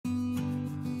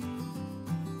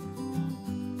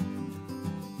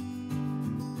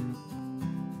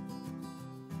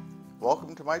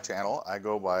Welcome to my channel. I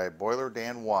go by Boiler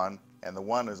Dan 1, and the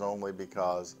 1 is only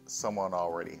because someone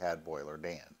already had Boiler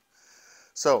Dan.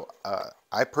 So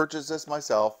I purchased this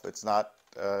myself. It's not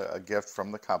a gift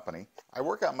from the company. I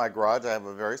work out in my garage. I have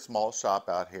a very small shop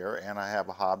out here, and I have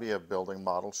a hobby of building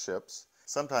model ships.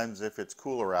 Sometimes if it's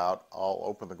cooler out, I'll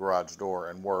open the garage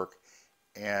door and work,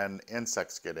 and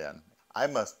insects get in. I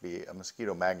must be a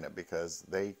mosquito magnet because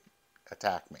they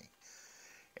attack me.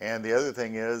 And the other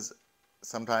thing is,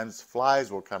 sometimes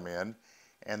flies will come in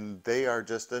and they are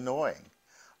just annoying.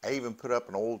 I even put up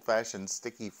an old-fashioned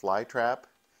sticky fly trap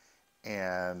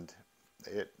and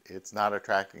it's not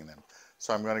attracting them.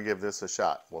 So I'm going to give this a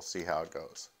shot. We'll see how it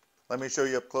goes. Let me show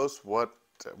you up close what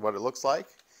it looks like,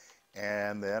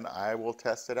 and then I will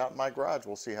test it out in my garage.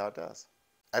 We'll see how it does.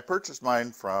 I purchased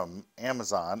mine from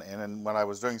Amazon, and then when I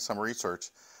was doing some research,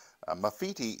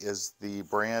 Mafiti is the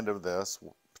brand of this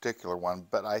particular one,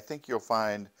 but I think you'll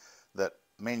find that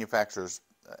manufacturers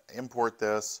import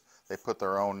this, they put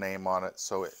their own name on it,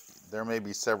 so there may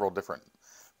be several different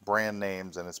brand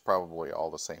names, and it's probably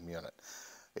all the same unit.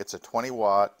 It's a 20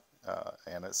 watt,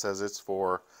 and it says it's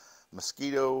for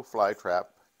mosquito flytrap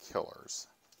killers.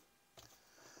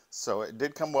 So it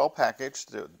did come well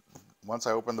packaged. Once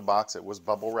I opened the box, it was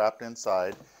bubble wrapped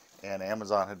inside, and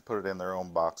Amazon had put it in their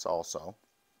own box also.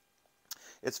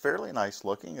 It's fairly nice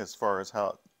looking as far as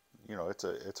how,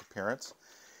 its appearance.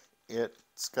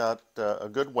 It's got a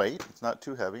good weight. It's not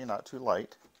too heavy, not too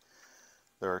light.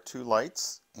 There are 2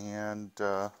 lights and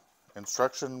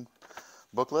instruction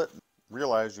booklet.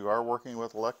 Realize you are working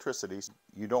with electricity.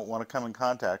 You don't want to come in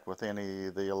contact with any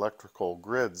of the electrical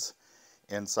grids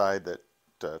inside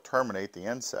that terminate the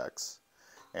insects.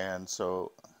 And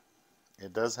so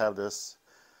it does have this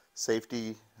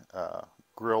safety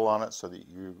grill on it so that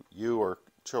you or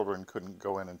children couldn't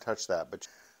go in and touch that. But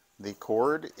the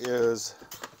cord is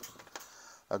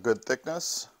a good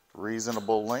thickness,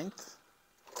 reasonable length,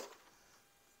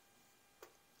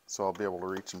 so I'll be able to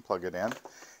reach and plug it in.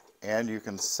 And you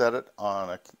can set it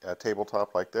on a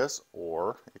tabletop like this,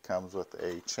 or it comes with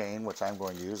a chain, which I'm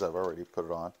going to use. I've already put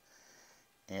it on,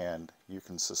 and you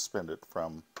can suspend it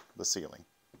from the ceiling.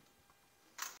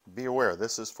 Be aware,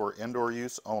 this is for indoor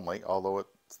use only, although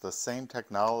it's the same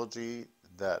technology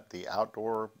that the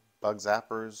outdoor bug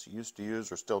zappers used to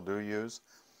use or still do use.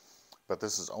 But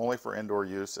this is only for indoor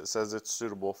use. It says it's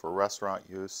suitable for restaurant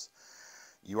use.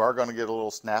 You are going to get a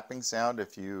little snapping sound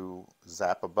if you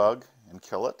zap a bug and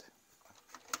kill it.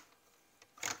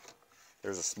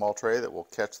 There's a small tray that will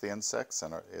catch the insects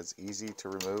and is easy to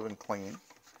remove and clean.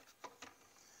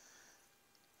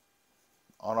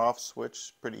 On-off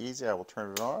switch, pretty easy. I will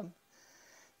turn it on.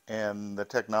 And the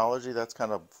technology, that's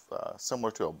kind of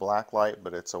similar to a black light,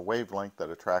 but it's a wavelength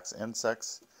that attracts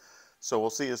insects. So we'll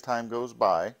see as time goes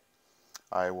by.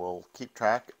 I will keep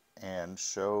track and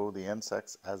show the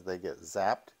insects as they get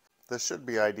zapped. This should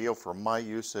be ideal for my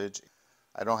usage.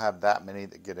 I don't have that many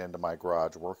that get into my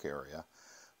garage work area,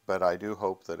 but I do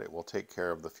hope that it will take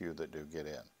care of the few that do get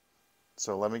in.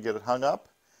 So let me get it hung up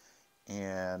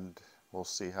and we'll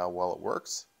see how well it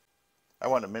works. I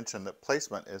want to mention that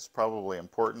placement is probably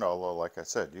important, although like I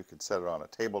said, you could set it on a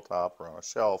tabletop or on a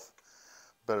shelf,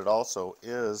 but it also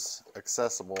is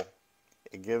accessible.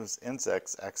 It gives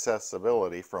insects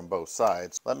accessibility from both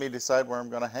sides. Let me decide where I'm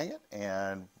going to hang it,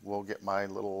 and we'll get my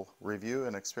little review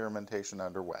and experimentation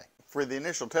underway. For the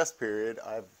initial test period,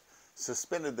 I've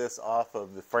suspended this off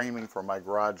of the framing for my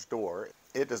garage door.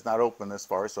 It does not open this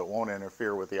far, so it won't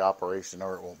interfere with the operation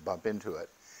or it won't bump into it.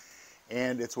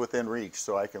 And it's within reach,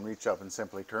 so I can reach up and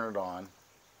simply turn it on.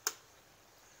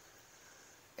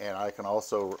 And I can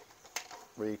also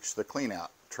reach the clean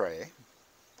out tray.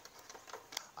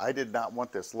 I did not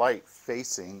want this light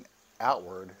facing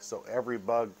outward so every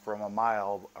bug from a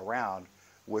mile around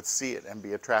would see it and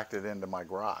be attracted into my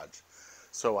garage.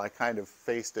 So I kind of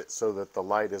faced it so that the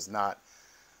light is not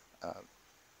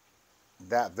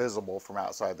that visible from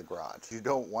outside the garage. You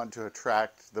don't want to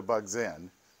attract the bugs in.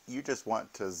 You just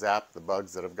want to zap the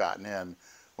bugs that have gotten in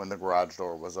when the garage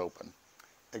door was open.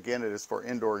 Again, it is for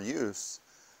indoor use,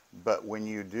 but when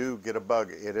you do get a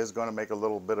bug, it is going to make a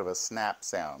little bit of a snap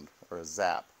sound or a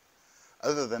zap.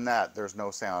 Other than that, there's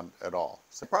no sound at all.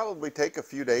 So probably take a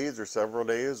few days or several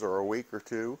days or a week or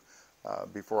two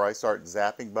before I start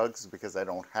zapping bugs, because I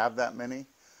don't have that many,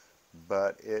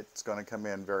 but it's going to come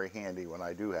in very handy when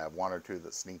I do have 1 or 2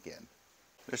 that sneak in.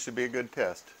 This should be a good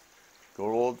test. Good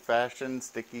old-fashioned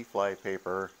sticky fly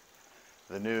paper,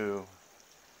 the new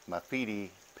Mafiti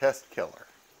pest killer.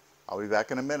 I'll be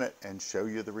back in a minute and show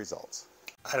you the results.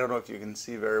 I don't know if you can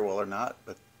see very well or not,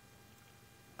 but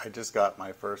I just got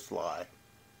my first fly,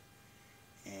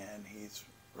 and he's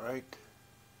right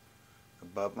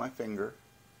above my finger.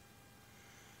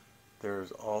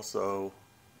 There's also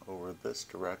over this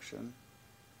direction,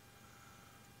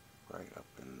 right up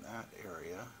in that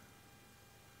area,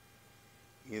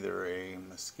 either a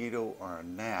mosquito or a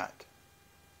gnat.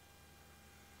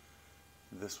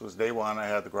 This was day one. I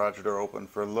had the garage door open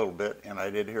for a little bit, and I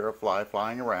did hear a fly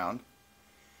flying around.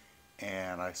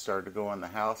 And I started to go in the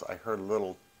house. I heard a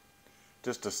little,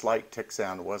 just a slight tick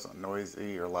sound. It wasn't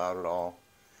noisy or loud at all.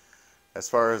 As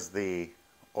far as the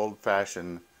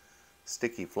old-fashioned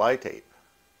sticky fly tape,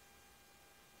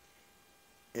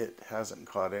 it hasn't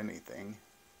caught anything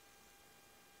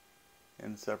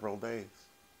in several days.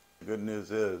 The good news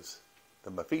is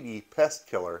the Mafiti pest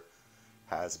killer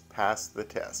has passed the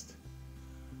test.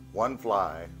 One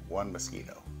fly, one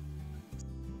mosquito.